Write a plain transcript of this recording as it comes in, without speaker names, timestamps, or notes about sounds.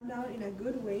down in a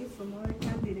good way from other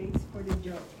candidates for the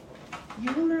job.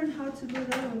 You will learn how to do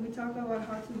that when we talk about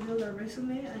how to build a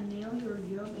resume and nail your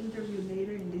job interview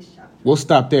later in this chapter. We'll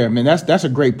stop there, man. That's a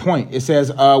great point. It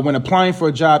says when applying for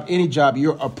a job, any job,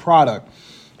 you're a product.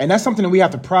 And that's something that we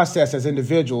have to process as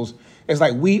individuals. It's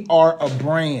like we are a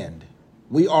brand.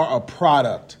 We are a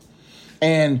product.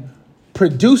 And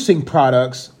producing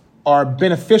products are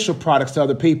beneficial products to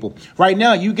other people. Right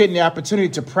now, you're getting the opportunity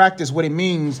to practice what it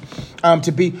means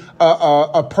to be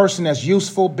a person that's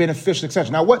useful, beneficial,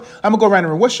 etc. Now, I'm going to go around the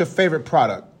room. What's your favorite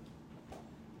product?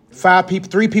 3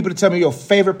 people to tell me your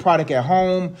favorite product at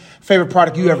home, favorite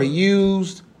product you ever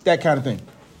used, that kind of thing.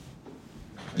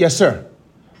 Yes, sir.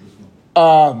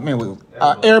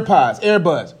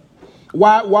 AirPods.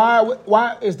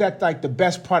 Why is that like the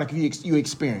best product you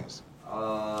experience?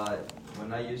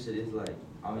 When I use it, it's like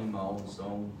I'm in my own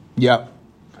zone. Yep.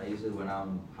 I use it when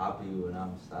I'm happy, when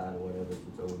I'm sad, or whatever, to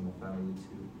talk with my family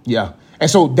too. Yeah. And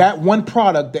so that one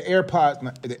product, the AirPods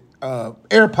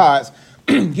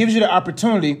gives you the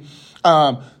opportunity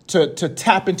to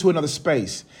tap into another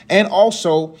space and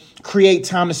also create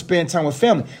time to spend time with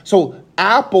family. So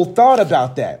Apple thought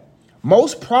about that.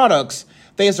 Most products,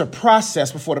 there's a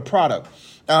process before the product.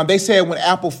 They said when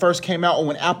Apple first came out or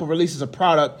when Apple releases a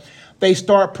product, they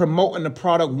start promoting the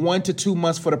product 1 to 2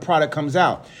 months before the product comes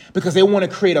out because they want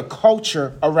to create a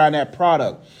culture around that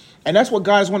product. And that's what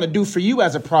God wants to do for you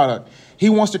as a product. He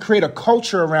wants to create a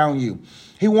culture around you.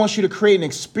 He wants you to create an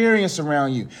experience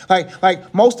around you.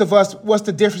 Like most of us, what's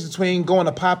the difference between going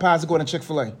to Popeyes and going to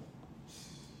Chick-fil-A?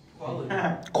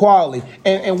 Quality.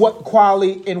 And what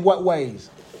quality in what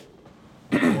ways?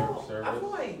 I feel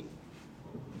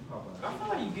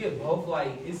like you get both.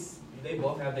 Like they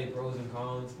both have their pros and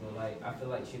cons, but like I feel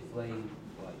like Chick-fil-A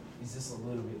is just a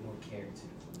little bit more care to it.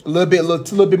 A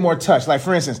little bit more touch. Like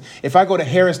for instance, if I go to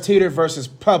Harris Teeter versus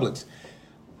Publix,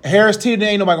 Harris Teeter,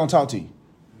 ain't nobody gonna talk to you.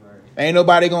 Right. Ain't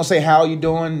nobody gonna say how you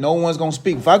doing. No one's gonna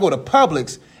speak. If I go to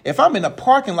Publix, if I'm in a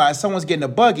parking lot, someone's getting a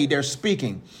buggy, they're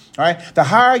speaking. All right. The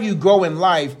higher you go in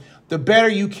life, the better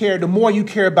you care. The more you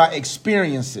care about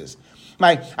experiences.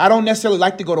 Like I don't necessarily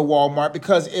like to go to Walmart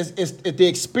because the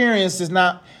experience is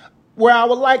not where I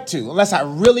would like to, unless I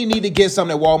really need to get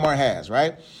something that Walmart has,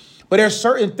 right? But there's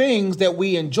certain things that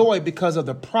we enjoy because of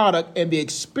the product and the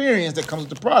experience that comes with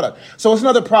the product. So it's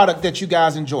another product that you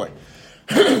guys enjoy.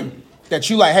 That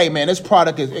you like, hey, man, this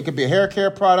product, it could be a hair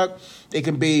care product. It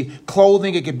can be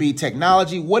clothing. It could be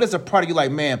technology. What is a product you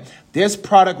like, man, this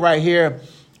product right here,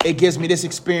 it gives me this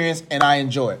experience and I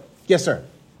enjoy it. Yes, sir.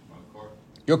 My car.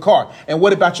 Your car. And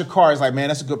what about your car is like, man,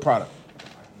 that's a good product.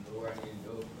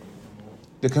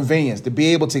 The convenience, to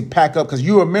be able to pack up, because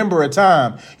you remember a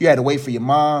time you had to wait for your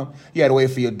mom, you had to wait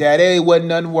for your dad. It wasn't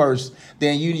nothing worse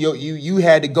than you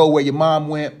had to go where your mom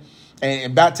went,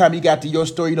 and by the time you got to your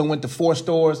store, you done went to 4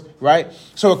 stores, right?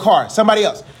 So a car, somebody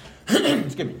else.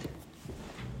 Excuse me.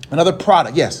 Another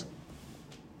product, yes.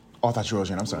 Oh, I thought you were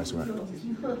in. I'm sorry.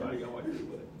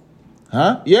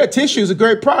 Huh? Yeah, tissue is a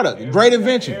great product, great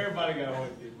invention. Everybody got one.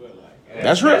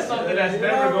 That's real. That's something that's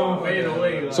never going to fade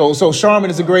away. Like. So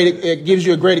Charmin is it gives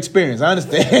you a great experience. I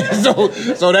understand. so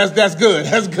that's good.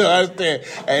 That's good. I understand.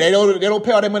 And they don't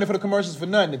pay all that money for the commercials for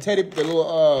nothing.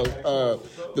 The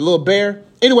little bear.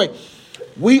 Anyway,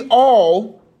 we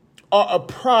all are a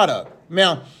product.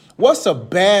 Now, what's a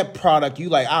bad product you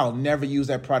like? I'll never use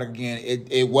that product again.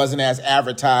 It wasn't as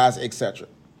advertised, etc.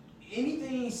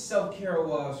 Anything self-care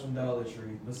wise from Dollar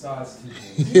Tree besides two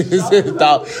things.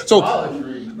 Dollar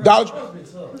Tree.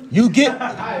 You get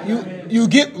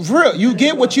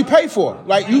what you pay for.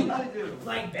 Like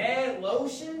bad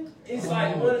lotion is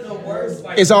like one of the worst.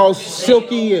 Like, it's all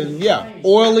silky and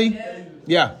oily.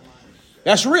 Yeah,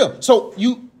 that's real. So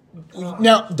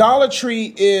now Dollar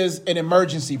Tree is an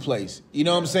emergency place. You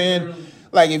know what I'm saying?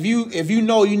 Like if you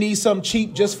know you need something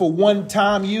cheap just for one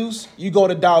time use, you go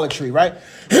to Dollar Tree, right?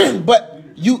 But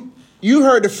you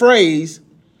heard the phrase,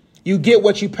 you get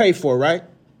what you pay for, right?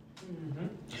 Mm-hmm.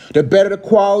 The better the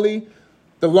quality,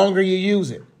 the longer you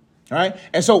use it, right?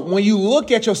 And so when you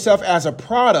look at yourself as a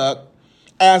product,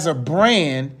 as a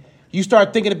brand, you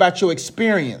start thinking about your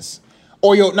experience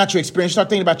or not your experience, you start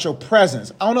thinking about your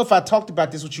presence. I don't know if I talked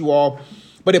about this with you all,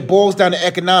 but it boils down to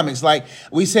economics. Like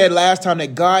we said last time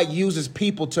that God uses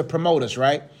people to promote us,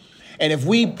 right? And if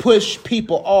we push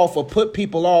people off or put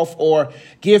people off or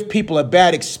give people a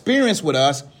bad experience with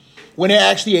us, when they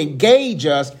actually engage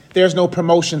us, there's no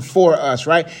promotion for us,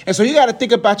 right? And so you got to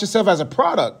think about yourself as a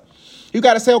product. You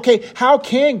got to say, okay, how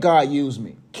can God use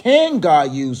me? Can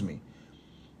God use me?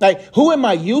 Like, who am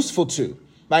I useful to?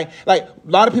 Like a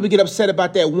lot of people get upset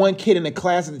about that one kid in the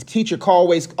class that the teacher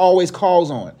always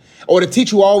calls on, or the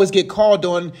teacher who always get called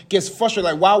on gets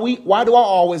frustrated. Like, why do I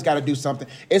always got to do something?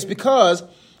 It's because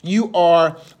you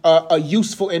are a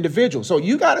useful individual. So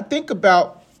you got to think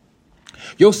about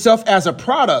yourself as a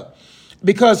product,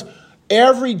 because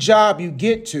every job you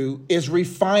get to is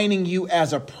refining you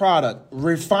as a product,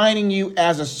 refining you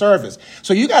as a service.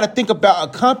 So you got to think about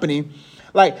a company.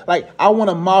 Like I want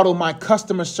to model my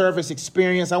customer service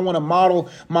experience. I want to model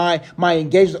my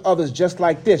engagement with others just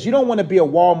like this. You don't want to be a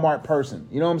Walmart person.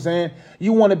 You know what I'm saying?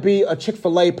 You want to be a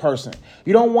Chick-fil-A person.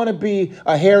 You don't want to be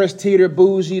a Harris Teeter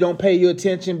bougie, don't pay you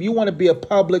attention. You want to be a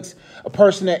Publix, a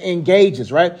person that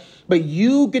engages, right? But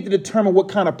you get to determine what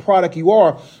kind of product you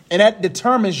are, and that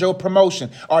determines your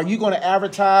promotion. Are you going to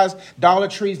advertise Dollar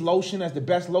Tree's lotion as the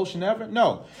best lotion ever?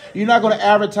 No. You're not going to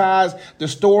advertise the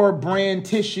store brand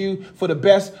tissue for the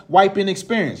best wiping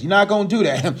experience. You're not going to do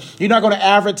that. You're not going to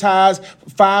advertise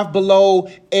Five Below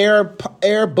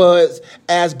earbuds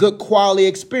as good quality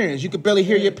experience. You can barely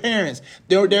hear your parents.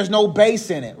 There's no bass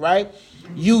in it, right?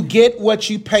 You get what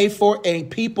you pay for,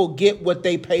 and people get what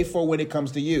they pay for when it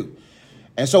comes to you.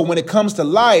 And so when it comes to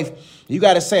life, you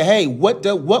got to say, hey, what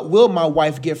will my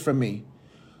wife get from me?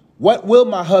 What will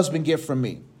my husband get from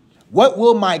me? What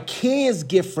will my kids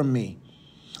get from me?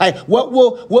 Like, what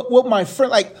will my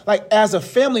friend, like as a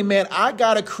family man, I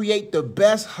got to create the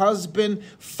best husband,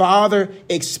 father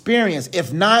experience.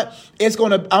 If not, I'm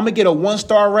going to get a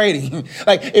 1-star rating.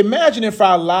 Like, imagine if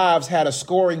our lives had a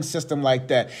scoring system like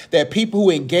that people who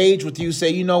engage with you say,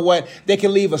 you know what, they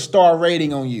can leave a star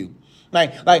rating on you.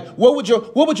 Like, what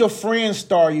would your friends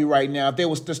star you right now if they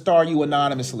was to star you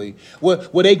anonymously?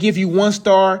 Would they give you 1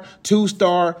 star, 2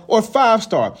 star, or 5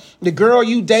 star? The girl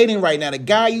you dating right now, the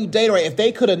guy you dating right, if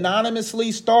they could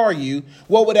anonymously star you,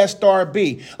 what would that star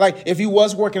be? Like, if you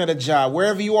was working at a job,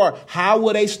 wherever you are, how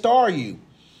would they star you?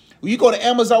 When you go to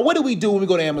Amazon, what do we do when we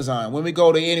go to Amazon? When we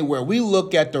go to anywhere, we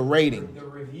look at the rating.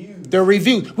 The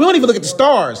reviews. We don't even look at the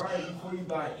stars. Before you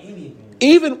buy anything.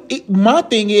 My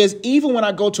thing is, even when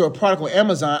I go to a product on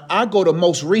Amazon, I go to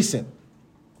most recent.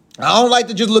 I don't like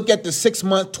to just look at the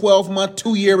 6-month, 12-month,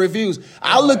 2-year reviews.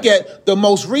 I look at the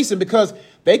most recent because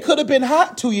they could have been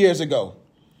hot 2 years ago.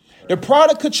 The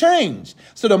product could change.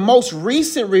 So the most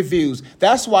recent reviews,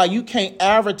 that's why you can't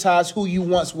advertise who you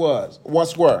once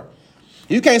were.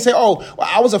 You can't say, oh, well,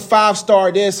 I was a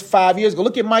 5-star this 5 years ago.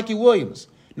 Look at Mikey Williams.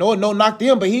 No, knock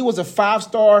them, but he was a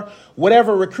 5-star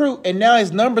whatever recruit, and now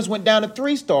his numbers went down to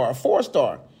 3-star or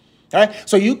 4-star. All right?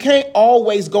 So you can't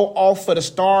always go off for the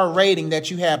star rating that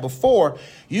you had before.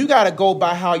 You got to go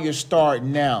by how you're starred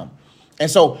now. And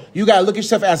so you got to look at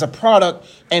yourself as a product,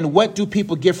 and what do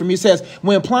people get from you? It says,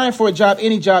 when applying for a job,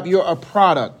 any job, you're a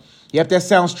product. Yep, that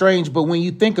sounds strange, but when you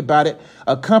think about it,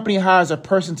 a company hires a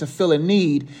person to fill a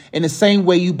need in the same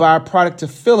way you buy a product to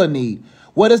fill a need.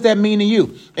 What does that mean to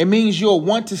you? It means you'll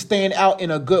want to stand out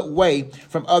in a good way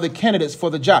from other candidates for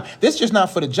the job. This is just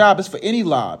not for the job. It's for any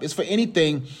lob. It's for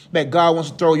anything that God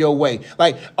wants to throw your way.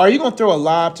 Like, are you going to throw a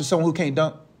lob to someone who can't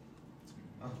dunk?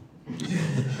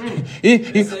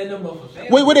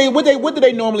 What do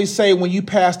they normally say when you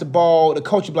pass the ball? The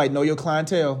coach will be like, know your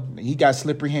clientele. He got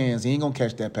slippery hands. He ain't going to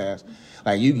catch that pass.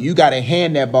 Like, you got to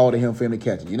hand that ball to him for him to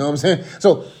catch it. You know what I'm saying?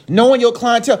 So knowing your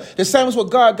clientele, the same as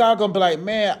with God going to be like,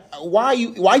 man, why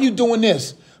you doing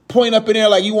this? Point up in there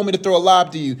like you want me to throw a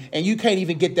lob to you, and you can't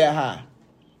even get that high.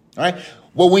 All right?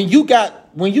 Well, when you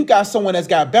got someone that's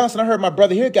got bounce, and I heard my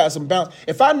brother here got some bounce.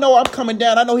 If I know I'm coming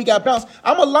down, I know he got bounce,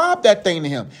 I'm going to lob that thing to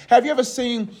him. Have you ever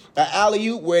seen an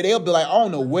alley-oop where they'll be like, I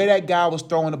don't know where that guy was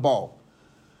throwing the ball,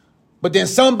 but then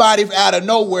somebody out of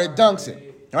nowhere dunks it.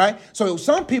 All right. So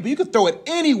some people, you can throw it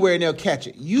anywhere and they'll catch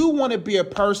it. You want to be a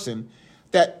person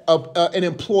that an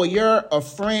employer, a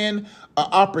friend, an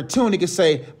opportunity can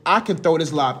say, I can throw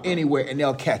this lob anywhere and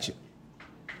they'll catch it.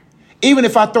 Even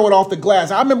if I throw it off the glass.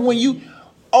 I remember when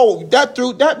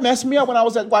that messed me up when I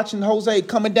was watching Jose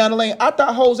coming down the lane. I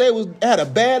thought Jose had a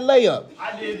bad layup.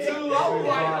 I did too.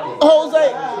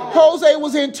 Jose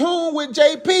was in tune with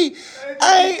JP.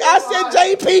 I said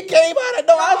JP came out of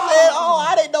nowhere.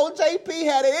 I didn't know JP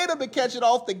had it in him to catch it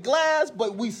off the glass,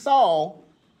 but we saw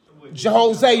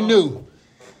Jose knew.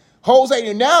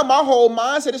 Now my whole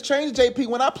mindset has changed. JP,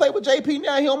 when I play with JP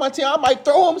now, he on my team, I might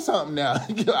throw him something now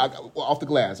off the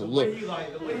glass. So look.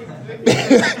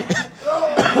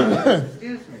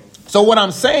 So what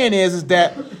I'm saying is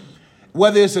that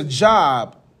whether it's a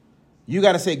job, you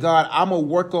got to say, God, I'm going to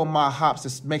work on my hops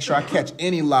to make sure I catch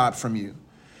any lob from you.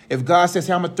 If God says,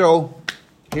 hey, I'm going to throw,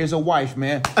 here's a wife,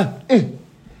 man.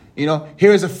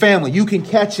 Here's a family. You can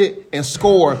catch it and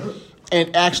score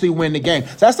and actually win the game.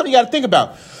 So that's something you got to think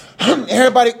about.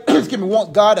 Everybody, excuse me,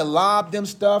 want God to lob them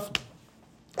stuff,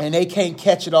 and they can't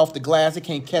catch it off the glass. They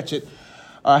can't catch it.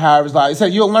 However, it's like. It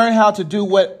said you'll learn how to do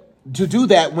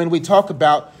that when we talk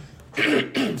about.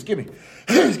 excuse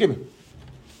me.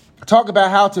 Talk about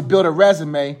how to build a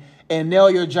resume and nail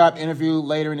your job interview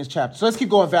later in this chapter. So let's keep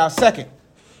going, Val. Second,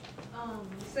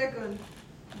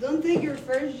 don't take your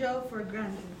first job for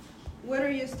granted.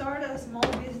 Whether you start a small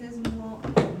business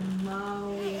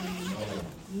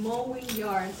mowing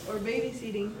yards or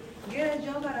babysitting, get a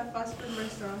job at a fast food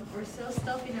restaurant, or sell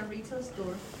stuff in a retail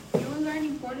store, you will learn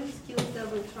important skills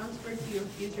that will transfer to your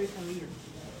future career.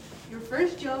 Your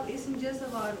first job isn't just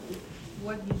about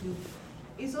what you do.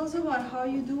 It's also about how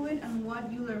you do it and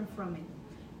what you learn from it.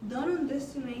 Don't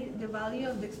underestimate the value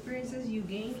of the experiences you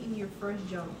gain in your first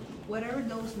job, whatever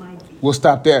those might be. We'll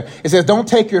stop there. It says, don't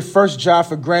take your first job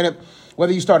for granted.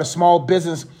 Whether you start a small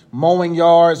business, mowing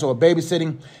yards or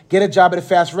babysitting, get a job at a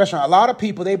fast restaurant. A lot of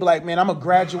people, they be like, man, I'm going to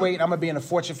graduate. I'm going to be in a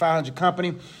Fortune 500 company.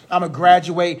 I'm going to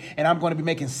graduate and I'm going to be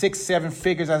making 6-7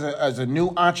 figures as a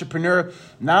new entrepreneur.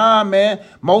 Nah, man.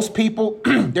 Most people,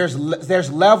 there's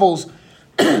levels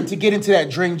to get into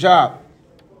that dream job.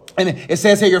 And it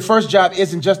says here, your first job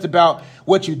isn't just about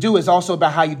what you do. It's also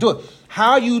about how you do it.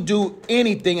 How you do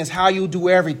anything is how you do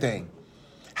everything.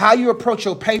 How you approach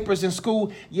your papers in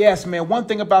school. Yes, man. One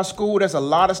thing about school, there's a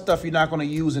lot of stuff you're not going to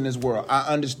use in this world. I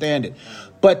understand it.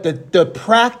 But the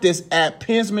practice at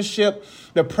penmanship,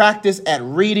 the practice at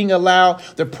reading aloud,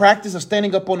 the practice of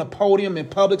standing up on a podium in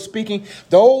public speaking,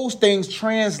 those things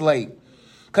translate.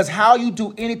 Because how you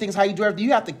do anything is how you do everything.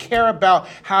 You have to care about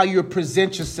how you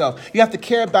present yourself. You have to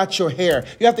care about your hair.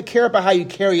 You have to care about how you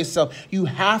carry yourself. You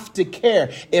have to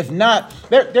care. If not,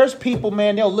 there's people,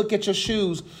 man, they'll look at your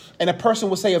shoes and a person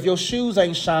will say, if your shoes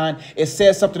ain't shine, it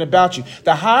says something about you.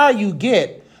 The higher you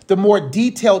get, the more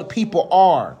detailed people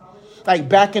are. Like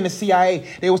back in the CIA,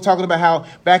 they was talking about how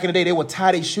back in the day, they would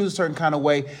tie their shoes a certain kind of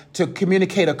way to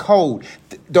communicate a code.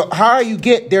 The higher you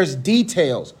get, there's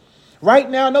details. Right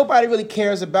now, nobody really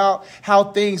cares about how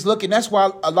things look. And that's why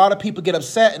a lot of people get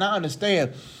upset. And I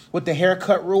understand with the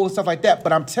haircut rule and stuff like that.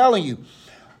 But I'm telling you,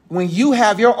 when you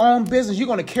have your own business, you're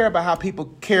going to care about how people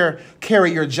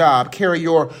carry your job, carry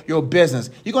your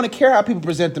business. You're going to care how people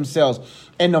present themselves.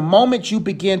 And the moment you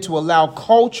begin to allow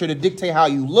culture to dictate how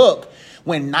you look,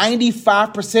 when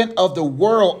 95% of the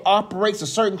world operates a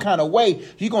certain kind of way,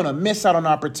 you're going to miss out on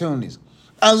opportunities.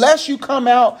 Unless you come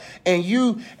out and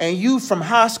you from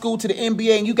high school to the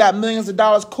NBA and you got millions of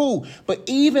dollars, cool. But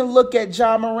even look at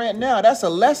Ja Morant now. That's a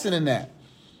lesson in that.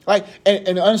 Like,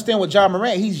 and understand what Ja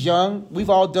Morant, he's young.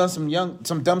 We've all done some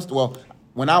dumb stuff. Well,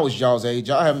 when I was y'all's age,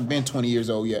 I haven't been 20 years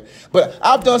old yet. But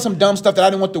I've done some dumb stuff that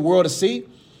I didn't want the world to see.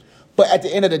 But at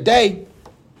the end of the day,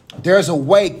 there's a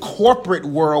way corporate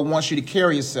world wants you to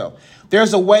carry yourself.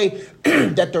 There's a way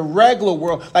that the regular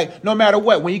world, like no matter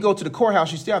what, when you go to the courthouse,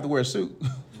 you still have to wear a suit.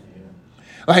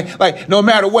 like no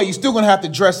matter what, you're still going to have to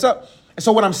dress up. And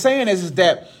so what I'm saying is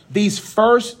that these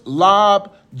first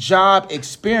job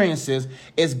experiences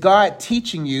is God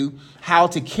teaching you how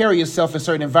to carry yourself in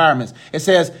certain environments. It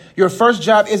says your first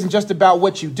job isn't just about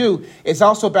what you do. It's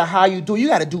also about how you do. You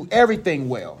got to do everything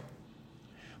well.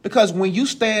 Because when you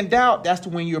stand out, that's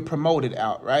when you're promoted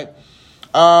out, right?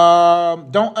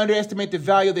 Don't underestimate the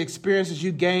value of the experiences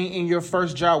you gain in your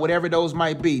first job, whatever those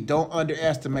might be. Don't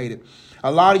underestimate it.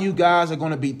 A lot of you guys are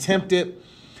going to be tempted,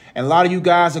 and a lot of you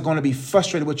guys are going to be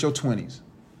frustrated with your 20s.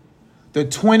 The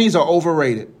 20s are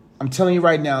overrated. I'm telling you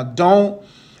right now,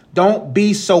 don't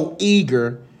be so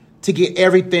eager to get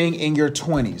everything in your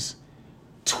 20s.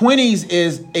 20s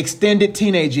is extended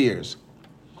teenage years.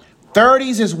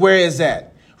 30s is where it's at.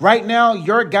 Right now,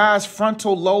 your guy's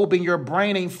frontal lobe in your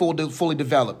brain ain't fully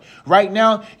developed. Right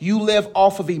now, you live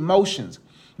off of emotions.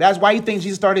 That's why you think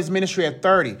Jesus started his ministry at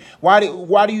 30. Why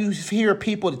do you hear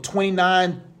people at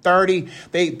 29, 30,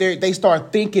 they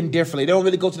start thinking differently. They don't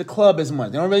really go to the club as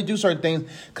much. They don't really do certain things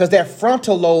because that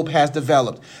frontal lobe has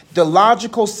developed. The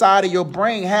logical side of your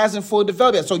brain hasn't fully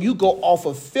developed yet. So you go off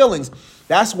of feelings.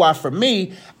 That's why for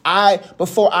me,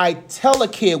 before I tell a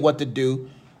kid what to do,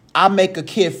 I make a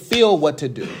kid feel what to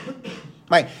do.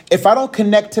 Like, if I don't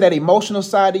connect to that emotional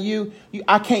side of you,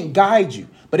 I can't guide you.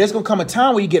 But there's going to come a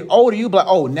time when you get older, you be like,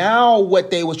 oh, now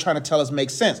what they was trying to tell us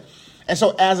makes sense. And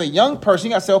so as a young person,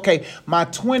 you got to say, okay, my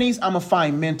 20s, I'm going to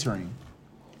find mentoring.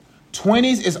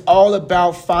 20s is all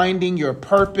about finding your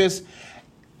purpose,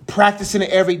 practicing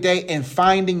it every day, and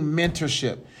finding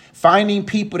mentorship. Finding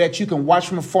people that you can watch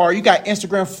from afar. You got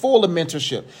Instagram full of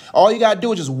mentorship. All you got to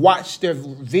do is just watch their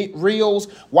reels,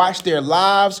 watch their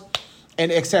lives,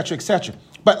 and et cetera, et cetera.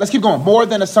 But let's keep going. More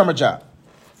than a summer job.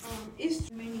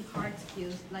 It's many hard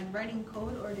skills like like writing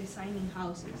code or designing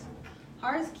houses.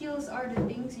 Hard skills are the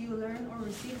things you learn or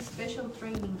receive special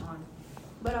training on.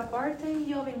 But a part-time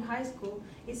job in high school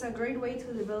is a great way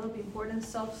to develop important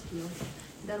soft skills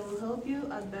that will help you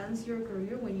advance your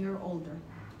career when you're older.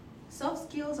 Soft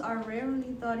skills are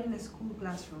rarely taught in a school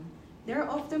classroom. They are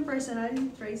often personality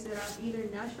traits that are either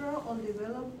natural or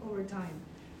developed over time,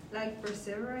 like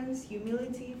perseverance,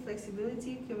 humility,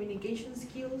 flexibility, communication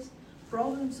skills,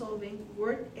 problem solving,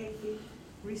 work ethic,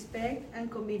 respect,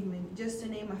 and commitment, just to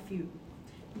name a few.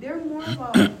 They're more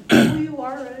about who you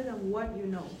are rather than what you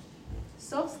know.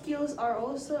 Soft skills are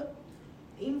also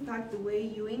impact the way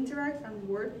you interact and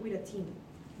work with a team.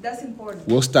 That's important.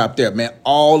 We'll stop there, man.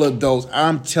 All of those,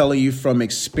 I'm telling you from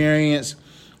experience,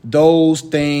 those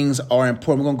things are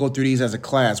important. We're going to go through these as a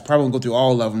class. Probably going to go through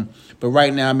all of them. But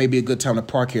right now may be a good time to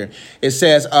park here. It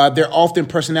says they're often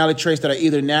personality traits that are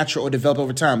either natural or developed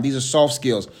over time. These are soft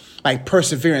skills like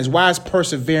perseverance. Why is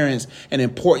perseverance an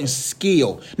important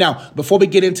skill? Now, before we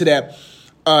get into that,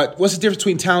 what's the difference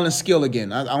between talent and skill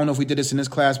again? I don't know if we did this in this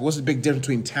class, but what's the big difference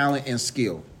between talent and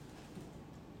skill?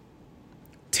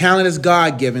 Talent is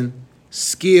God-given.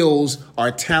 Skills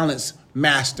are talents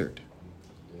mastered.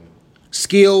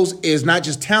 Skills is not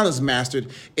just talents mastered,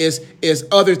 is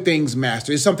other things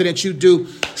mastered. It's something that you do.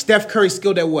 Steph Curry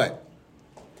skilled at what?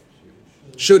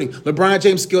 Shooting. LeBron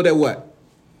James skilled at what?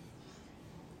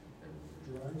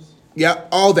 Yeah,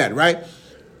 all that, right?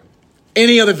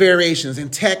 Any other variations in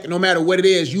tech, no matter what it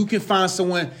is, you can find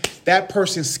someone, that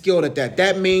person's skilled at that.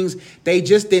 That means they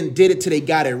just didn't did it till they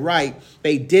got it right.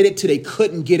 They did it till they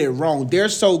couldn't get it wrong. They're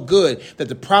so good that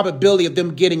the probability of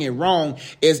them getting it wrong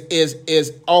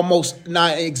is almost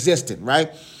non-existent,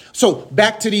 right? So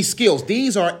back to these skills.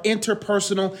 These are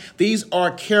interpersonal. These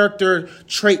are character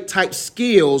trait type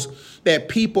skills that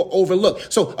people overlook.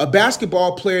 So a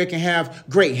basketball player can have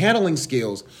great handling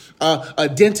skills. A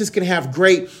dentist can have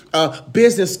great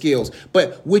business skills.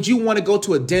 But would you want to go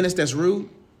to a dentist that's rude?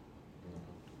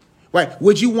 Right?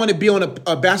 Would you want to be on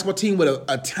a basketball team with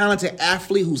a talented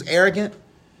athlete who's arrogant?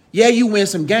 Yeah, you win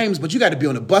some games, but you got to be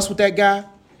on the bus with that guy.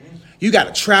 You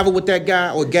got to travel with that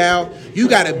guy or gal. You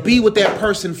got to be with that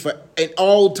person in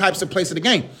all types of places of the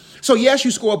game. So, yes,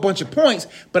 you score a bunch of points,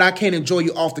 but I can't enjoy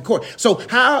you off the court. So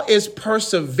how is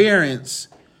perseverance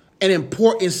an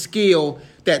important skill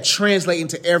that translates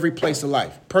into every place of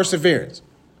life? Perseverance.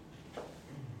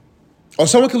 Or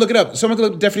someone can look it up. Someone can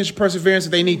look at the definition of perseverance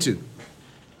if they need to.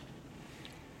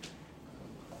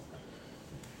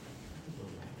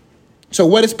 So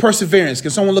what is perseverance?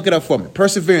 Can someone look it up for me?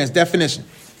 Perseverance, definition.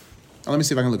 Oh, let me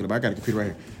see if I can look it up. I got a computer right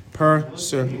here.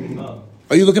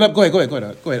 Are you looking up? Go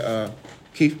ahead,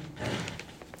 Keith.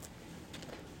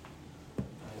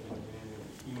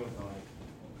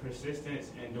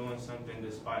 Persistence in doing something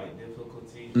despite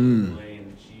difficulty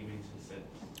in achieving success.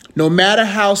 No matter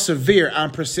how severe,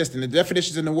 I'm persistent. The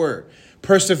definition's in the word.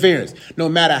 Perseverance. No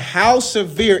matter how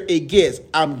severe it gets,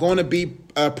 I'm going to be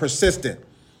persistent.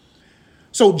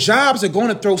 So jobs are going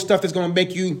to throw stuff that's going to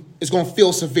make you, it's going to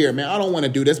feel severe. Man, I don't want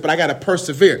to do this, but I got to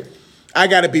persevere. I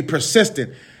got to be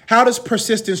persistent. How does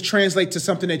persistence translate to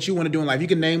something that you want to do in life? You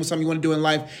can name something you want to do in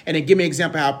life and then give me an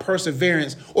example of how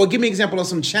perseverance, or give me an example of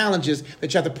some challenges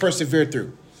that you have to persevere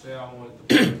through. Say I wanted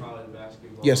to play college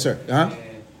basketball. Yes, sir. And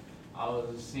I was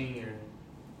a senior,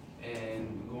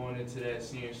 and going into that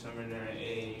senior summer there at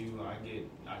AAU,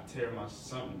 I tear my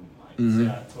something. Like, say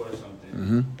I tore something.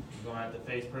 Mm-hmm. You're going to have to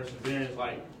face perseverance,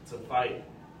 like, to fight.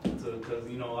 Because,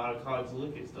 a lot of colleges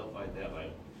look at stuff like that.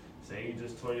 Like, say you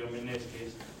just tore your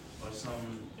meniscus or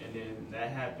something, and then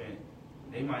that happened,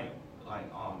 they might, like,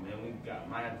 oh, man,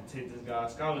 might have to take this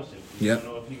guy's scholarship. We don't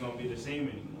know if he's going to be the same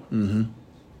anymore. Mm-hmm.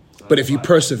 So but if you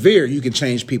persevere, you can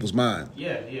change people's mind.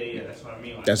 Yeah, that's what I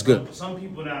mean. Like, that's good. Some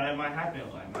people now, that might happen,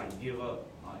 like, might give up.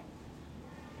 Like,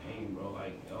 dang, bro,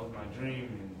 like, that was my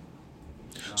dream.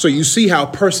 So you see how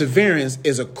perseverance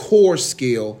is a core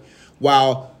skill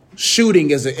while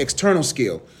shooting is an external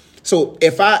skill. So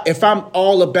if I'm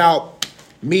all about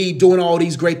me doing all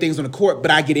these great things on the court,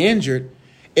 but I get injured,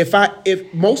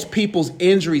 if most people's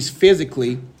injuries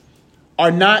physically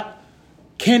cannot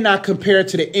compare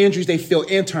to the injuries they feel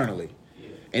internally.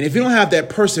 And if you don't have that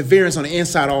perseverance on the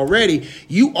inside already,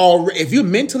 if you're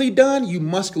mentally done, you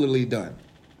muscularly done.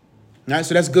 All right,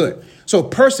 so that's good. So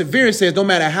perseverance says no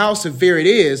matter how severe it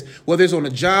is, whether it's on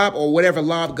a job or whatever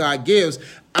law God gives,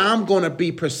 I'm going to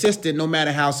be persistent no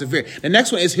matter how severe. The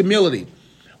next one is humility.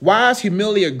 Why is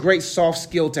humility a great soft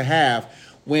skill to have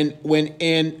when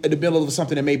in the middle of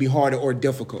something that may be hard or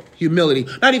difficult? Humility,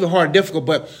 not even hard or difficult,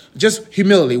 but just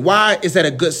humility. Why is that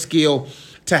a good skill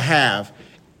to have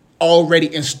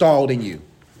already installed in you?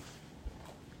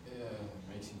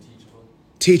 Makes you teachable.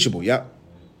 Teachable, yep.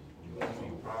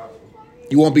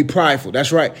 You won't be prideful.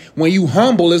 That's right. When you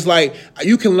humble, it's like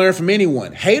you can learn from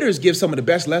anyone. Haters give some of the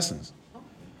best lessons.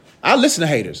 I listen to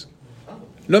haters.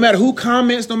 No matter who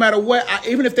comments, no matter what,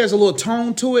 even if there's a little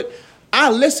tone to it, I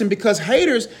listen because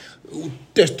haters,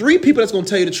 there's 3 people that's going to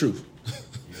tell you the truth.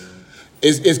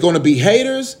 It's going to be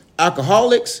haters,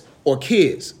 alcoholics, or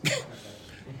kids.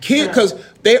 Because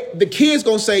the kids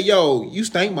going to say, yo, you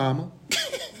stink, mama.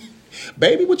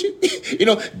 Baby, what you,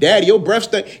 daddy, your breath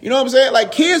stink. You know what I'm saying?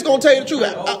 Like, kids going to tell you the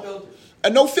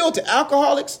truth. No filter.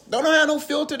 Alcoholics don't have no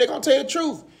filter. They're going to tell you the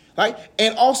truth. Like,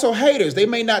 and also haters. They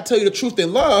may not tell you the truth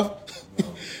in love,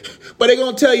 but they're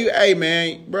going to tell you, hey,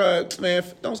 man,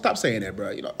 don't stop saying that,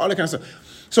 bro. All that kind of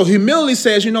stuff. So humility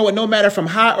says, you know what, no matter from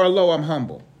high or low, I'm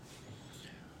humble.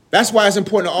 That's why it's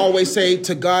important to always say,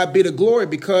 to God be the glory,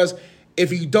 because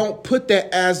if you don't put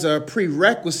that as a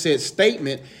prerequisite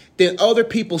statement, then other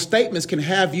people's statements can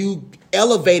have you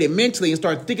elevated mentally and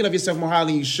start thinking of yourself more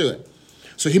highly than you should.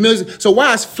 So humility. So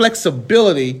why is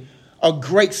flexibility a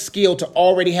great skill to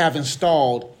already have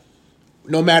installed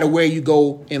no matter where you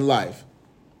go in life?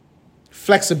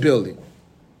 Flexibility.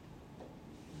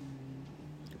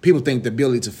 People think the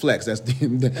ability to flex. That's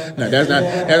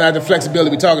not the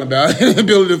flexibility we're talking about. The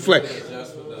ability to flex.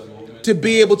 To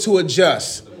be able to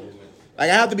adjust. Like,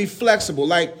 I have to be flexible.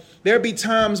 Like, there be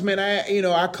times, man,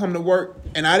 I come to work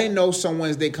and I didn't know some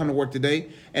Wednesday come to work today.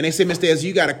 And they said, Mr. Ezra,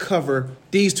 you got to cover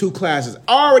these 2 classes.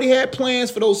 I already had plans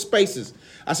for those spaces.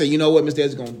 I said, you know what, Mr.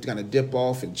 Ezra's going to kind of dip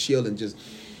off and chill and just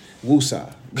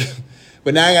woosah.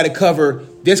 But now I got to cover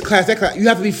this class, that class. You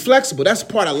have to be flexible. That's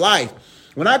part of life.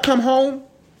 When I come home,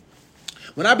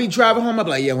 when I be driving home, I'm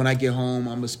like, when I get home,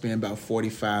 I'm going to spend about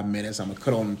 45 minutes. I'm going to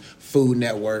cut on Food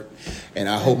Network. And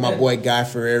I hope my boy Guy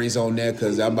Fieri's on there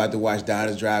because I'm about to watch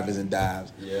Diners, Drivers, and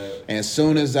Dives. Yeah. And as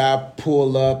soon as I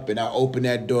pull up and I open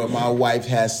that door, my wife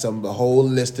has a whole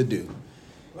list to do.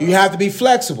 You have to be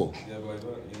flexible. Yeah, but you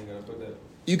ain't got to put that.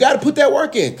 You got to put that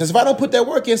work in, because if I don't put that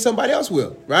work in, somebody else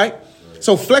will, right?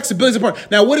 So flexibility is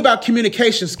important. Now, what about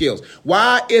communication skills?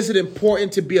 Why is it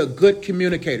important to be a good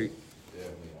communicator? It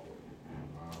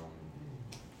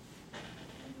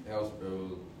helps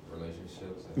build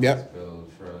relationships. It Yep. helps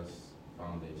build trust,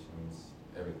 foundations,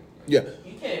 everything. Yeah.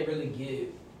 You can't really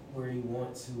get where you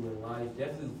want to in life.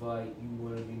 Definitely like you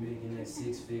want to be making that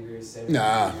 6 figures, 7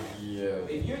 Nah. figures.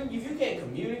 Yeah. If you can't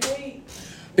communicate,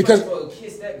 Because you might as well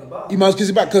kiss that goodbye. you must kiss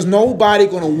it back, because nobody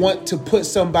going to want to put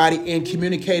somebody in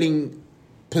communicating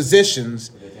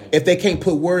positions if they can't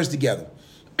put words together.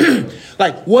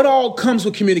 Like, what all comes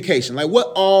with communication? Like,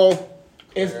 what all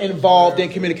is involved in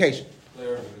communication?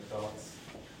 Clear thoughts.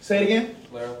 Say it again.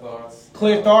 Clear thoughts.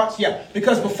 Clear thoughts? Yeah.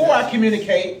 Because before I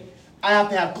communicate, I have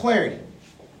to have clarity.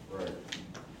 Right.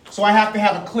 So I have to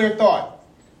have a clear thought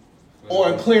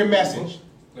or a clear message,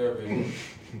 Clear vision.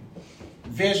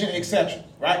 vision, etc.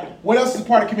 Right? What else is a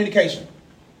part of communication?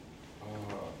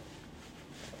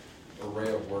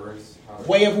 Array of words.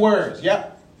 Way of words.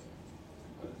 Yep.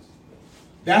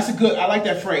 That's a good. I like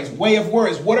that phrase. Way of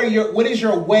words. What is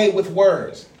your way with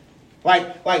words?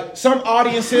 Like some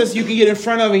audiences you can get in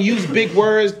front of and use big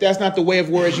words. That's not the way of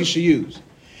words you should use.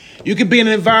 You could be in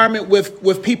an environment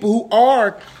with people who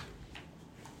are,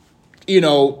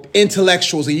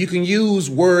 intellectuals, and you can use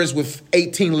words with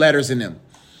 18 letters in them.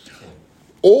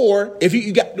 Or if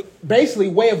you got, basically,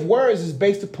 way of words is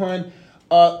based upon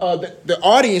the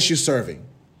audience you're serving.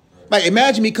 Like,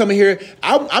 imagine me coming here.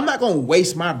 I'm not going to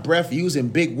waste my breath using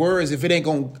big words if it ain't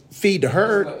going to feed the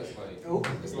herd. It's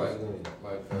like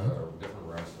different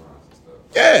restaurants and stuff.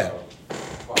 Yeah.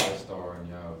 5-star and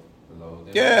you have below.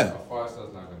 Yeah. A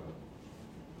 5-star's not going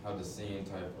to have the same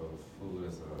type of food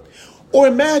as a... Or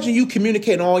imagine you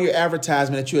communicating all your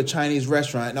advertisement that you're a Chinese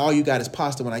restaurant and all you got is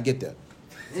pasta when I get there.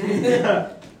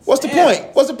 What's the point?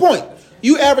 What's the point?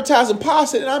 You advertising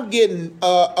pasta and I'm getting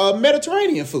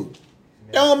Mediterranean food.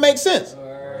 That don't make sense.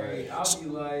 I'll be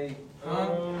like,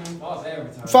 false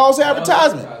advertisement. False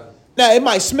advertisement. Now, it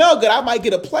might smell good. I might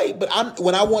get a plate, but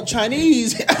when I want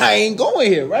Chinese, I ain't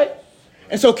going here, right?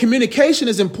 And so communication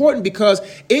is important because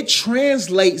it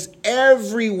translates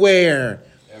everywhere.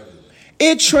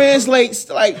 It translates,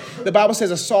 like the Bible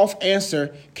says, a soft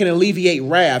answer can alleviate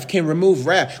wrath, can remove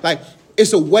wrath. Like,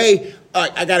 it's a way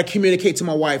I got to communicate to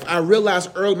my wife. I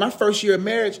realized early, my first year of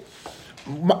marriage,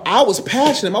 I was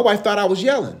passionate. My wife thought I was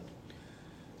yelling.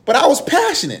 But I was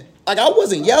passionate. Like, I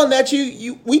wasn't yelling at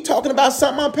you. We talking about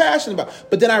something I'm passionate about.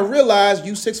 But then I realized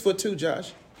you 6'2",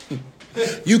 Josh.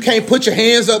 You can't put your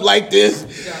hands up like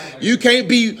this. You can't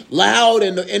be loud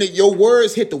and your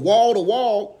words hit the wall to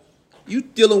wall. You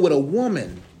dealing with a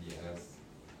woman. Yes.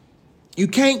 You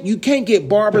can't get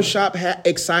barbershop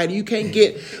excited. You can't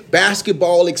get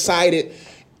basketball excited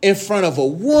in front of a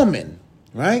woman,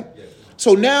 right? Yeah.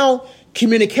 So now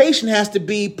communication has to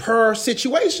be per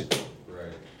situation.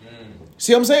 Right.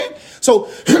 See what I'm saying? So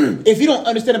if you don't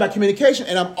understand about communication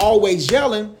and I'm always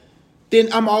yelling,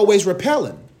 then I'm always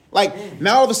repelling. Like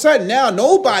now all of a sudden now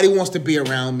nobody wants to be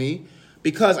around me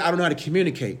because I don't know how to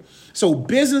communicate. So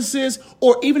businesses,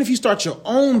 or even if you start your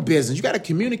own business, you got to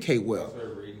communicate well. That's where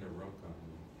reading the room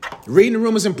comes in. Reading the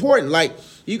room is important. Like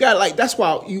you got that's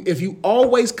why if you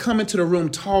always come into the room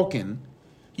talking,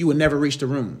 you will never reach the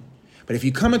room. But if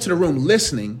you come into the room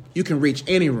listening, you can reach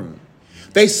any room.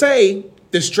 They say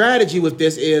the strategy with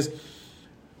this is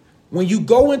when you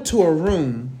go into a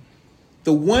room,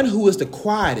 the one who is the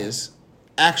quietest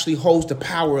actually holds the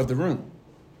power of the room.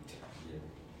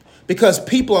 Because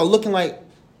people are looking like,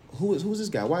 who's this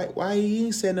guy? Why he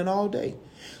ain't saying it all day?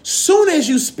 Soon as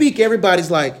you speak,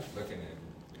 everybody's like, Looking at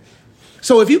it.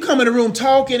 so if you come in the room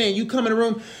talking and you come in the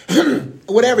room,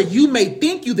 whatever, you may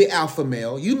think you the alpha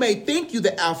male. You may think you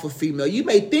the alpha female. You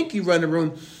may think you run the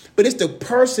room, but it's the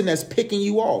person that's picking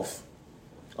you off.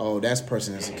 Oh, that's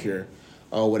person insecure.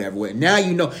 Oh, whatever. Now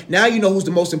you know who's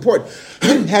the most important.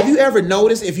 Have you ever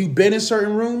noticed if you've been in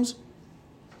certain rooms,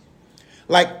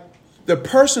 like the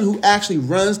person who actually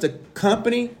runs the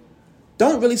company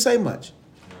don't really say much.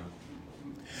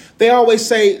 They always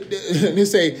say,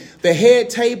 the head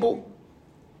table,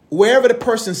 wherever the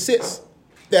person sits,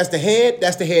 that's the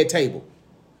head table.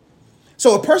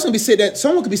 So a person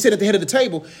someone could be sitting at the head of the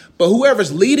table, but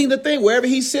whoever's leading the thing, wherever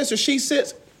he sits or she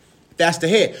sits, that's the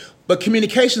head. But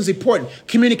communication is important.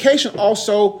 Communication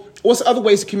also, what's other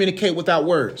ways to communicate without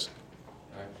words?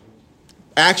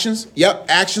 Actions. Yep.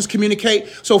 Actions communicate.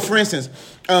 So for instance,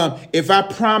 if I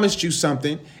promised you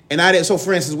something and I didn't, so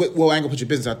for instance, well, I ain't gonna put your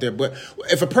business out there, but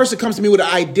if a person comes to me with an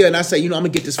idea and I say, I'm gonna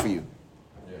get this for you.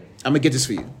 I'm gonna get this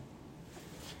for you.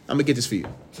 I'm gonna get this for you.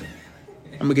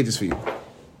 I'm gonna get this for you.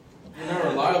 You're not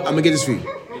reliable. I'm gonna get this for you.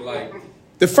 You're like,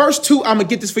 The first two, I'm gonna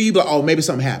get this for you, but oh, maybe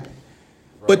something happened.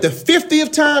 right. But the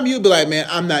 50th time, you'll be like, man,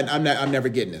 I'm never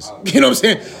getting this. You know what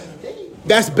I'm saying?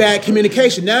 That's bad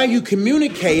communication. Now you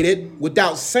communicated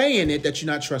without saying it that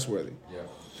you're not trustworthy. Yeah.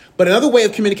 But another way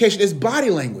of communication is body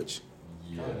language.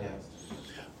 Yeah.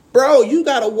 Bro, you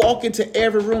got to walk into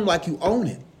every room like you own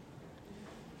it.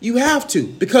 You have to,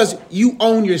 because you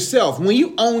own yourself. When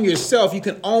you own yourself, you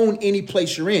can own any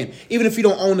place you're in, even if you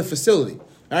don't own the facility.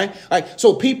 All right? Like,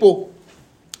 so people,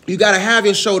 you got to have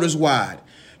your shoulders wide.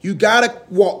 You got to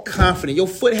walk confident. Your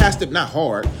foot has to, not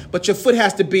hard, but your foot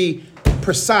has to be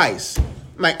precise.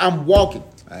 Like I'm walking.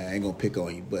 I ain't going to pick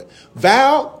on you, but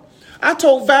Val, I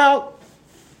told Val,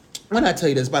 when I tell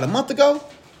you this, about a month ago,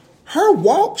 her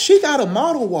walk, she got a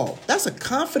model walk. That's a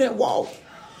confident walk.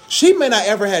 She may not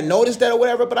ever had noticed that or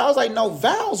whatever, but I was like, no,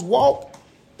 Val's walk,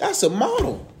 that's a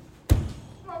model.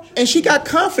 And she got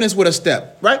confidence with her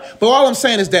step, right? But all I'm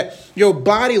saying is that your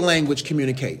body language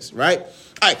communicates, right?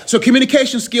 All right, so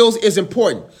communication skills is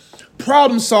important.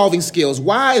 Problem-solving skills.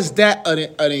 Why is that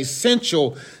an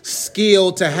essential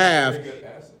skill to have?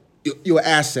 Your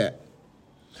asset.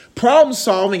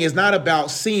 Problem-solving is not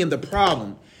about seeing the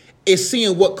problem. It's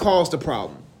seeing what caused the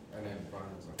problem.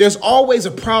 There's always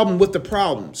a problem with the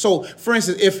problem. So, for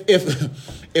instance,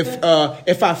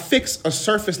 if I fix a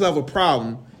surface level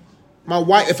problem, my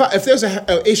wife, if there's an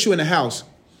issue in the house,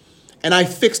 and I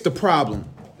fix the problem,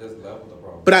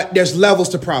 but there's levels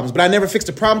to problems, but I never fix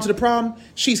the problem to the problem,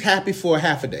 she's happy for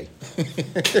half a day.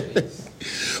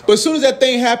 But as soon as that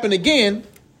thing happened again,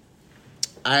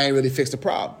 I ain't really fixed the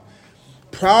problem.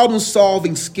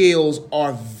 Problem-solving skills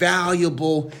are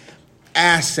valuable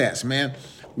assets, man.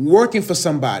 Working for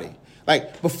somebody.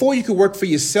 Like, before you can work for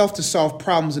yourself to solve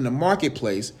problems in the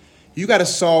marketplace, you got to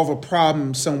solve a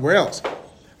problem somewhere else.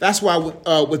 That's why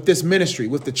with this ministry,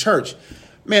 with the church,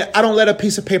 man, I don't let a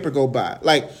piece of paper go by.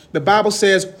 Like, the Bible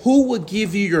says, who would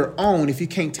give you your own if you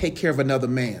can't take care of another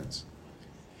man's?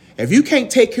 If you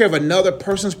can't take care of another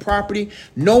person's property,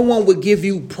 no one would give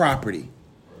you property.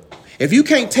 If you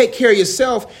can't take care of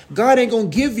yourself, God ain't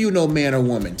going to give you no man or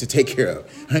woman to take care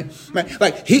of. Right?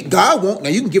 Like God won't. Now,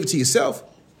 you can give it to yourself.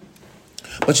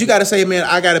 But you got to say, man,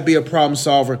 I got to be a problem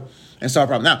solver and solve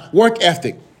problems. Now, work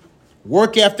ethic.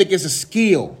 Work ethic is a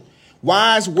skill.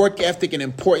 Why is work ethic an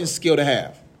important skill to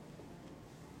have?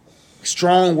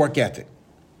 Strong work ethic.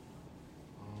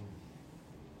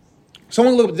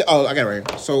 Someone look at, I got it right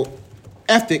here. So,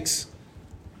 ethics,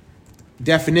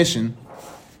 definition,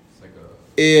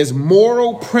 is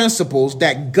moral principles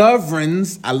that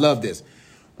governs, I love this,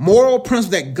 moral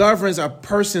principle that governs a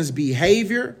person's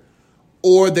behavior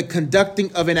or the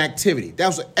conducting of an activity. That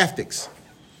was ethics.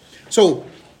 So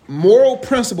moral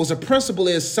principles. A principle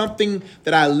is something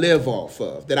that I live off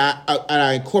of, that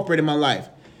I incorporate in my life,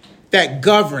 that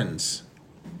governs.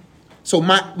 So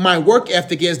my work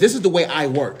ethic is, this is the way I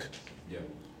work. Yeah.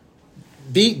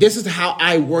 This is how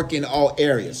I work in all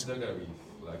areas. Still gotta be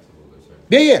flexible. That's right.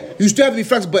 Yeah. You still have to be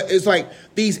flexible, but it's like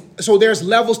these. So there's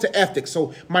levels to ethics.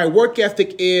 So my work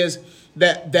ethic is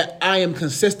that I am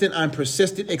consistent, I'm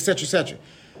persistent, etc., etc.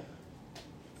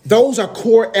 Those are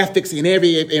core ethics in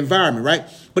every environment, right?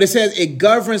 But it says it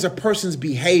governs a person's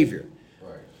behavior.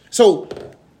 Right. So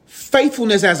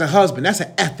faithfulness as a husband, that's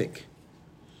an ethic.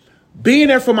 Being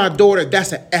there for my daughter,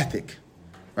 that's an ethic,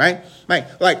 right?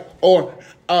 Or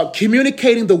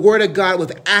communicating the word of God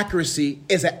with accuracy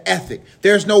is an ethic.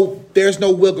 There's no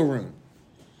wiggle room.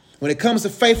 When it comes to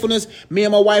faithfulness, me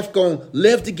and my wife gonna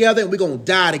live together and we're gonna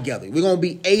die together. We're gonna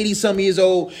be 80-some years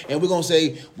old and we're gonna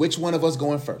say which one of us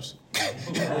going first.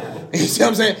 You see what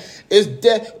I'm saying?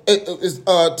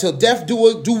 Till death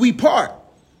do we part.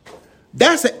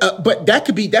 But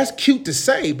that's cute to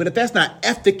say. But if that's not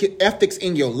ethics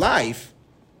in your life,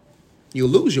 you'll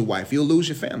lose your wife. You'll lose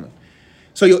your family.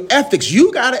 So your ethics,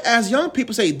 you gotta, as young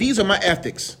people, say these are my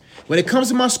ethics. When it comes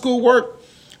to my schoolwork,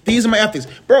 these are my ethics.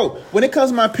 Bro, when it comes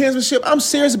to my penmanship, I'm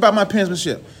serious about my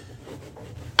penmanship.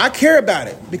 I care about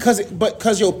it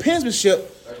because your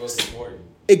penmanship, That goes before you.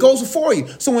 it goes before you.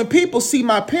 So when people see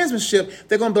my penmanship,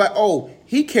 they're going to be like, oh,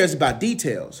 he cares about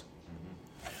details.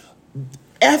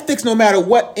 Ethics, no matter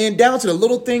what, and down to the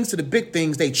little things to the big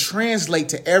things, they translate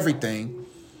to everything.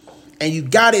 And you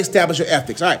got to establish your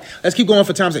ethics. All right, let's keep going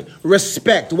for time's sake.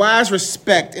 Respect. Why is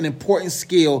respect an important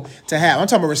skill to have? I'm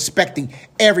talking about respecting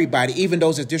everybody, even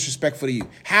those that's disrespectful to you.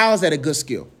 How is that a good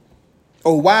skill?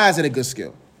 Or why is it a good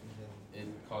skill? It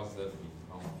causes us to be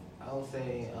humble. I would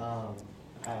say,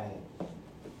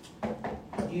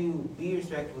 you be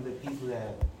respectful to people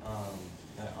that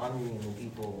honor you and the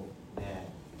people that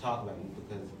talk about you,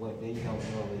 because what they don't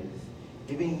know is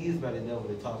you're being used by the devil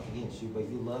to talk against you, but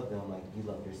you love them like you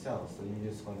love yourself. So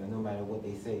you're just gonna, no matter what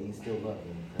they say, you still love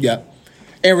them. Yeah.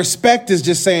 And respect is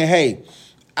just saying, hey,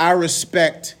 I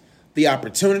respect the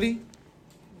opportunity.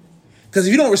 Because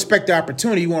if you don't respect the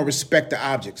opportunity, you won't respect the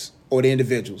objects or the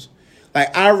individuals.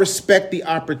 Like, I respect the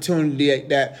opportunity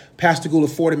that Pastor Gould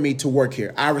afforded me to work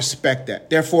here. I respect that.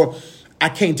 Therefore, I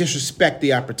can't disrespect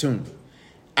the opportunity.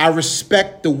 I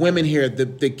respect the women here,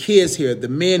 the kids here, the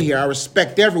men here. I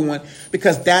respect everyone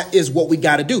because that is what we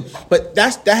got to do. But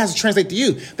that has to translate to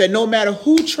you, that no matter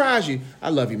who tries you, I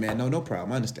love you, man. No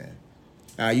problem. I understand.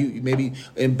 You maybe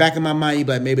in back of my mind, you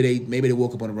be like, maybe they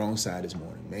woke up on the wrong side this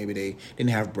morning. Maybe they didn't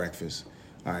have breakfast.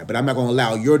 All right, but I'm not going to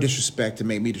allow your disrespect to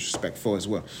make me disrespectful as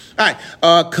well. All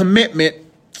right, commitment.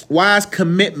 Wise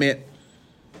commitment.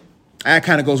 That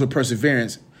kind of goes with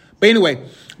perseverance. But anyway,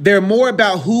 they're more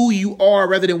about who you are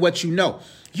rather than what you know.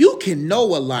 You can know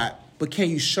a lot, but can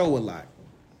you show a lot?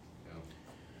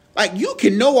 Like, you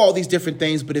can know all these different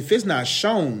things, but if it's not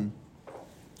shown,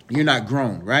 you're not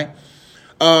grown, right?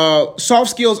 Soft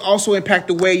skills also impact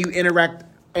the way you interact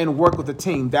and work with a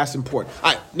team. That's important.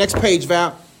 All right, next page,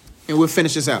 Val, and we'll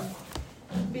finish this out.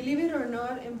 Believe it or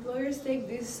not, employers take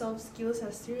these soft skills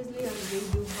as seriously as they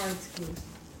do hard skills.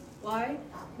 Why?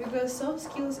 Because soft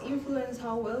skills influence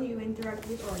how well you interact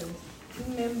with others,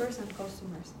 team members, and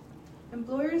customers.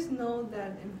 Employers know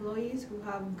that employees who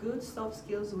have good soft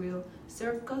skills will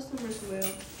serve customers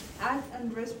well, act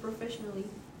and dress professionally,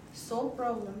 solve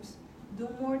problems, do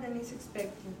more than is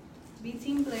expected, be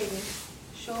team players,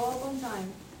 show up on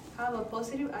time, have a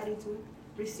positive attitude,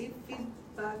 receive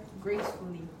feedback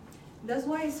gracefully. That's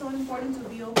why it's so important to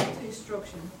be open to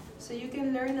instruction, so you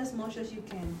can learn as much as you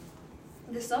can.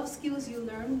 The soft skills you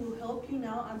learn will help you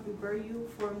now and prepare you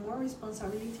for more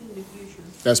responsibility in the future.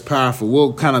 That's powerful.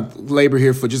 We'll kind of labor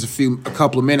here for just a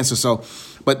couple of minutes or so.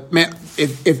 But man,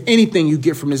 if anything you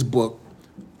get from this book,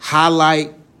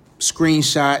 highlight,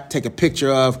 screenshot, take a picture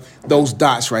of those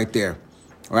dots right there,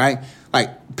 right?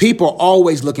 Like, people are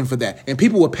always looking for that, and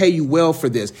people will pay you well for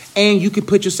this. And you can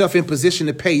put yourself in position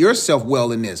to pay yourself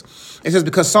well in this. It says,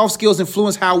 because soft skills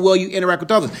influence how well you interact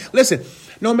with others. Listen,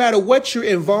 no matter what you're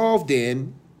involved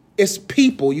in, it's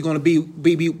people you're going to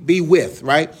be with,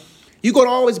 right? You're going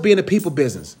to always be in the people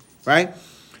business, right?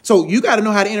 So you got to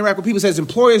know how to interact with people. It says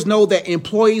employers know that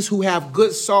employees who have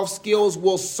good soft skills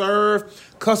will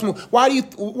serve customers. Why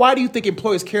do you think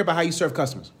employers care about how you serve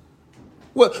customers?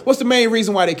 What's the main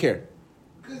reason why they care?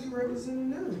 Because you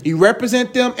represent them. You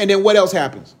represent them, and then what else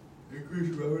happens?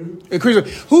 Increase revenue.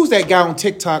 Increase. Who's that guy on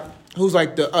TikTok who's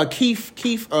like the Keith?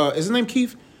 Is his name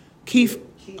Keith? Keith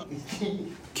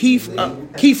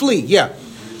Lee. Yeah.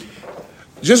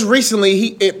 Just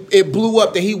recently, it blew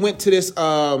up that he went to this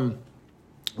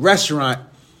restaurant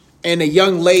and a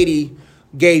young lady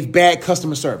gave bad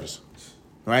customer service,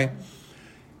 right?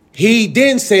 He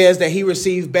then says that he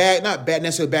received not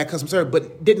necessarily bad customer service,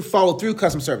 but didn't follow through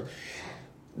customer service.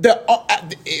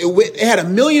 It had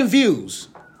 1 million views,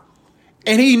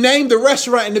 and he named the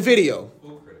restaurant in the video.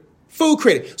 Food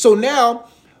Critic. So now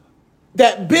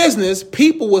that business,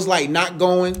 people was like not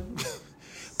going.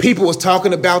 People was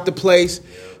talking about the place.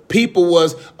 People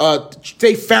was,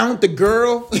 they found the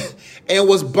girl and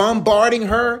was bombarding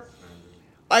her.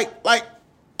 Like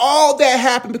all that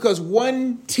happened because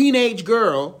one teenage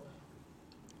girl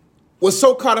was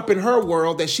so caught up in her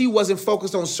world that she wasn't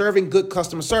focused on serving good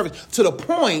customer service to the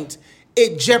point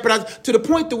it jeopardized, to the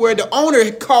point to where the owner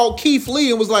had called Keith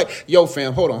Lee and was like, yo,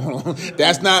 fam, hold on.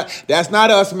 That's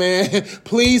not us, man.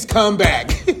 Please come back.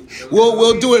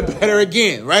 We'll do it better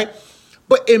again, right?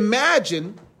 But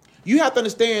imagine, you have to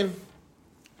understand,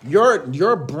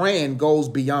 your brand goes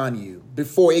beyond you,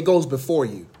 before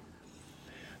you.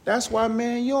 That's why,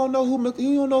 man, you don't know who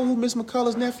Miss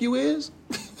McCullough's nephew is.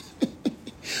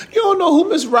 You don't know who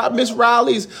Miss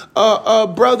Riley's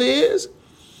brother is.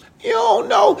 You don't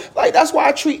know. Like, that's why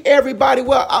I treat everybody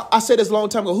well. I said this a long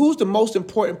time ago. Who's the most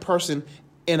important person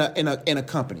in a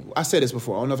company? I said this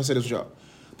before. I don't know if I said this with y'all.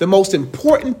 The most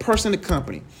important person in the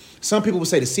company. Some people would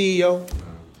say the CEO.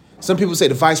 Some people say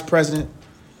the vice president.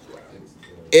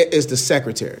 It is the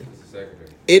secretary.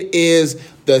 It is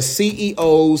the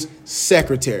CEO's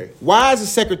secretary. Why is the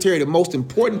secretary the most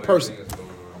important person?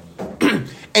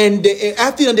 And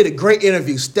after he did a great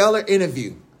interview, stellar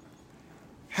interview,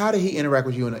 how did he interact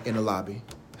with you in the lobby?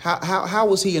 How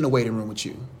was he in the waiting room with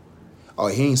you? Oh,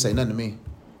 he ain't say nothing to me.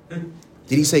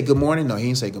 Did he say good morning? No, he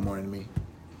didn't say good morning to me.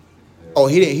 Oh,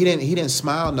 he didn't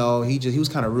smile. No, he was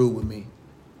kind of rude with me.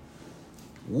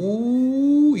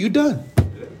 Ooh, you done?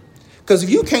 Because if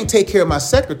you can't take care of my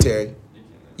secretary,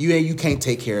 you can't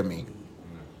take care of me.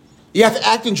 You have to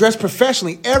act and dress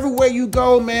professionally everywhere you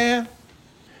go, man.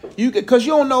 Because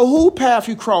you don't know who path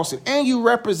you crossing, and you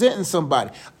representing somebody.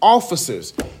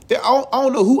 Officers, I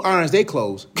don't know who irons their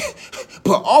clothes,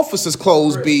 but officers'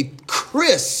 clothes be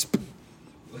crisp.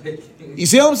 You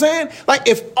see what I'm saying? Like,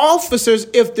 if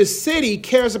the city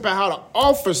cares about how the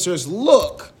officers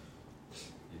look,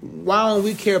 why don't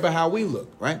we care about how we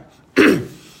look, right?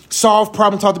 Solve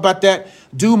problem, talked about that.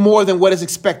 Do more than what is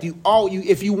expected.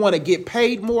 If you want to get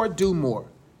paid more, do more.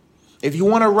 If you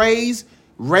want to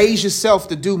raise yourself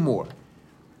to do more.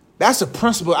 That's a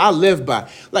principle I live by.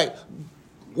 Like,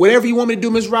 whatever you want me to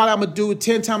do, Ms. Riley, I'm going to do it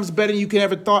 10 times better than you can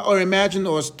ever thought or imagine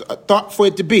or thought for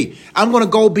it to be. I'm going to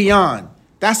go beyond.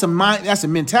 That's a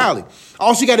mentality.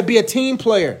 Also, you got to be a team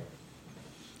player.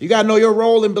 You got to know your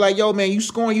role and be like, yo, man, you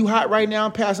scoring, you hot right now,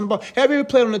 I'm passing the ball. Have you ever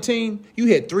played on a team? You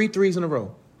hit 3 threes in a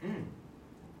row.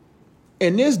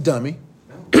 And this dummy,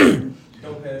 don't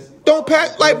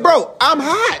pass. Like, bro, I'm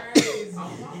hot.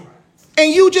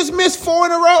 And you just missed 4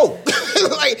 in a row.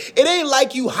 Like, it ain't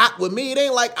like you hot with me. It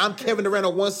ain't like I'm Kevin Durant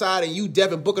on one side and you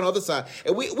Devin Booker on the other side.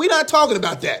 And we not talking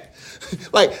about that.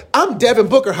 Like, I'm Devin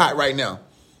Booker hot right now.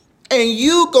 And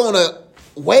you gonna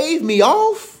wave me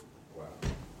off? Wow.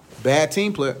 Bad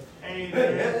team player.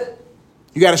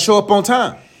 You got to show up on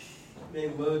time.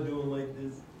 Man, well doing like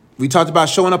this. We talked about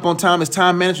showing up on time as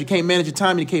time management. You can't manage your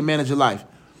time, you can't manage your life.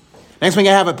 Next thing,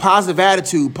 you have a positive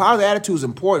attitude. Positive attitude is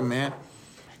important, man.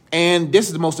 And this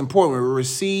is the most important one.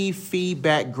 Receive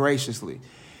feedback graciously.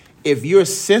 If you're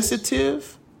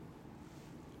sensitive,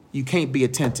 you can't be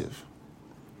attentive.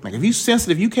 Like, if you're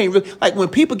sensitive, you can't really... Like, when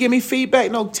people give me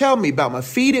feedback, no, tell me about my...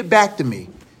 Feed it back to me.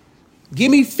 Give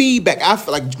me feedback. I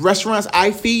feel like restaurants,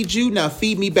 I feed you, now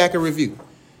feed me back a review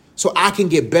so I can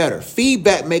get better.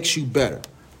 Feedback makes you better.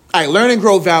 All right, learn and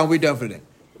grow, Val. We're done for today.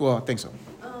 Well, I think so.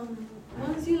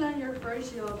 Once you land your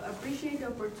first job, appreciate the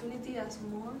opportunity as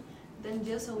more than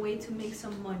just a way to make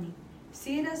some money.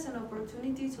 See it as an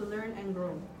opportunity to learn and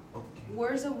grow.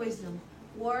 Words of wisdom.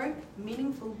 Work,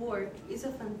 meaningful work, is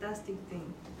a fantastic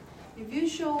thing. If you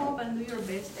show up and do your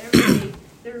best every day,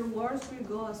 the rewards will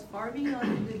go as far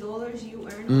beyond the dollars you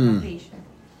earn on a patient.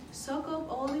 Soak up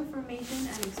all the information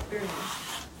and experience.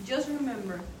 Just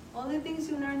remember, all the things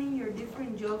you learn in your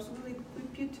different jobs will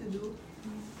equip you to do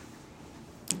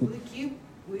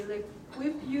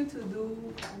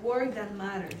work that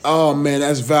matters. Oh man,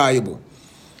 that's valuable.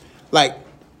 Like,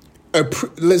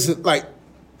 listen, like,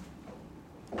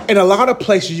 in a lot of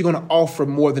places, you're gonna offer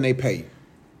more than they pay you.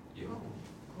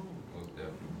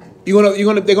 You're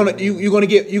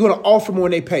gonna offer more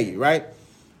than they pay you, right?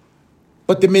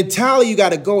 But the mentality you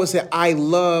got to go and say, I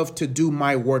love to do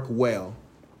my work well.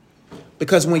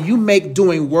 Because when you make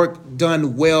doing work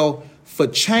done well for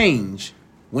change,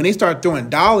 when they start throwing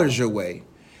dollars your way,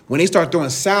 When they start throwing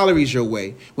salaries your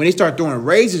way, when they start throwing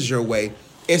raises your way,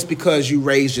 it's because you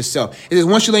raised yourself. It is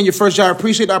once you land your first job,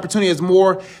 appreciate the opportunity as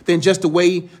more than just a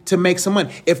way to make some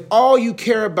money. If all you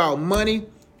care about money,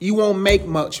 you won't make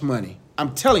much money.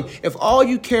 I'm telling you, if all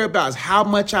you care about is how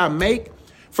much I make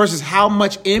versus how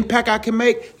much impact I can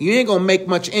make, you ain't going to make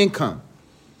much income.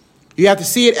 You have to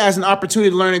see it as an opportunity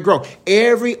to learn and grow.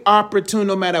 Every opportunity,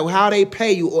 no matter how they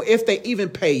pay you or if they even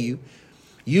pay you,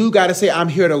 you got to say, I'm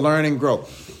here to learn and grow.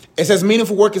 It says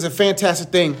meaningful work is a fantastic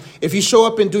thing. If you show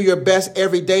up and do your best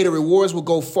every day, the rewards will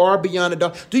go far beyond the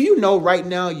dollar. Do you know right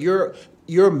now you're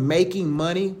making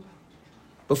money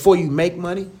before you make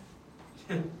money?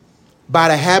 By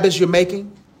the habits you're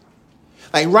making?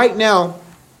 Like right now,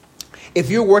 if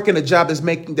you're working a job that's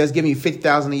giving you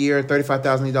 $50,000 a year,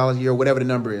 $35,000 a year, whatever the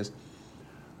number is,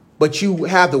 but you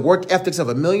have the work ethics of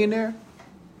a millionaire,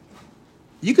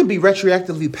 you can be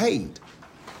retroactively paid.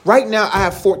 Right now, I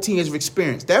have 14 years of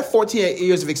experience. That 14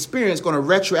 years of experience is going to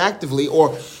retroactively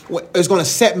or is going to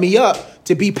set me up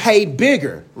to be paid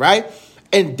bigger, right?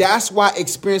 And that's why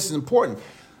experience is important.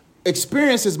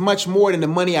 Experience is much more than the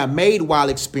money I made while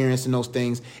experiencing those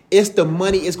things. It's the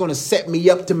money it's going to set me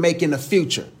up to make in the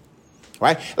future,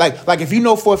 right? Like if you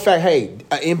know for a fact, hey,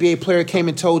 an NBA player came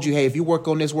and told you, hey, if you work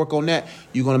on this, work on that,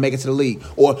 you're going to make it to the league.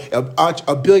 Or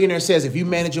a billionaire says, if you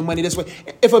manage your money this way.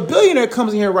 If a billionaire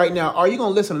comes in here right now, are you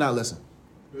going to listen or not listen?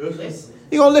 Listen.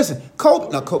 You're going to listen.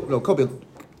 Kobe,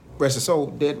 rest his soul,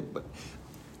 dead. But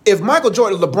if Michael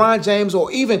Jordan, LeBron James,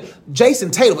 or even Jason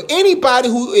Tatum, anybody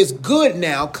who is good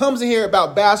now comes in here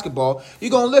about basketball, you're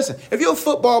going to listen. If you're a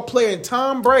football player and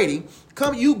Tom Brady,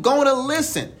 you going to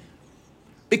listen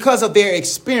because of their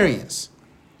experience.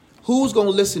 Who's going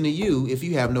to listen to you if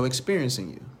you have no experience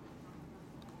in you?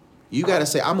 You got to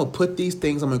say, I'm going to put these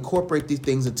things, I'm going to incorporate these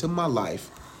things into my life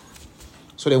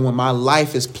so that when my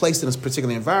life is placed in this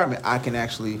particular environment, I can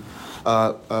actually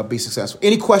be successful.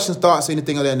 Any questions, thoughts,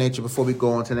 anything of that nature before we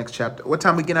go on to the next chapter? What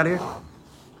time we get out of here?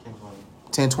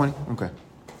 10:20. Okay.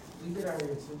 We get out of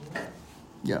here too.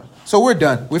 Yeah. So we're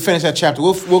done. We finished that chapter.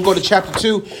 We'll go to chapter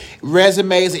 2,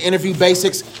 resumes and interview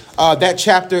basics. That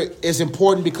chapter is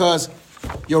important because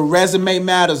your resume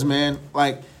matters, man.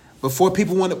 Like before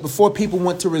people want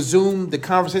to resume the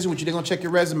conversation with you, they're gonna check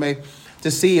your resume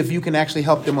to see if you can actually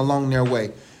help them along their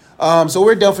way. So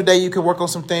we're done for today. You can work on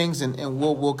some things, and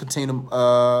we'll continue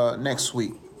next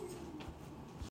week.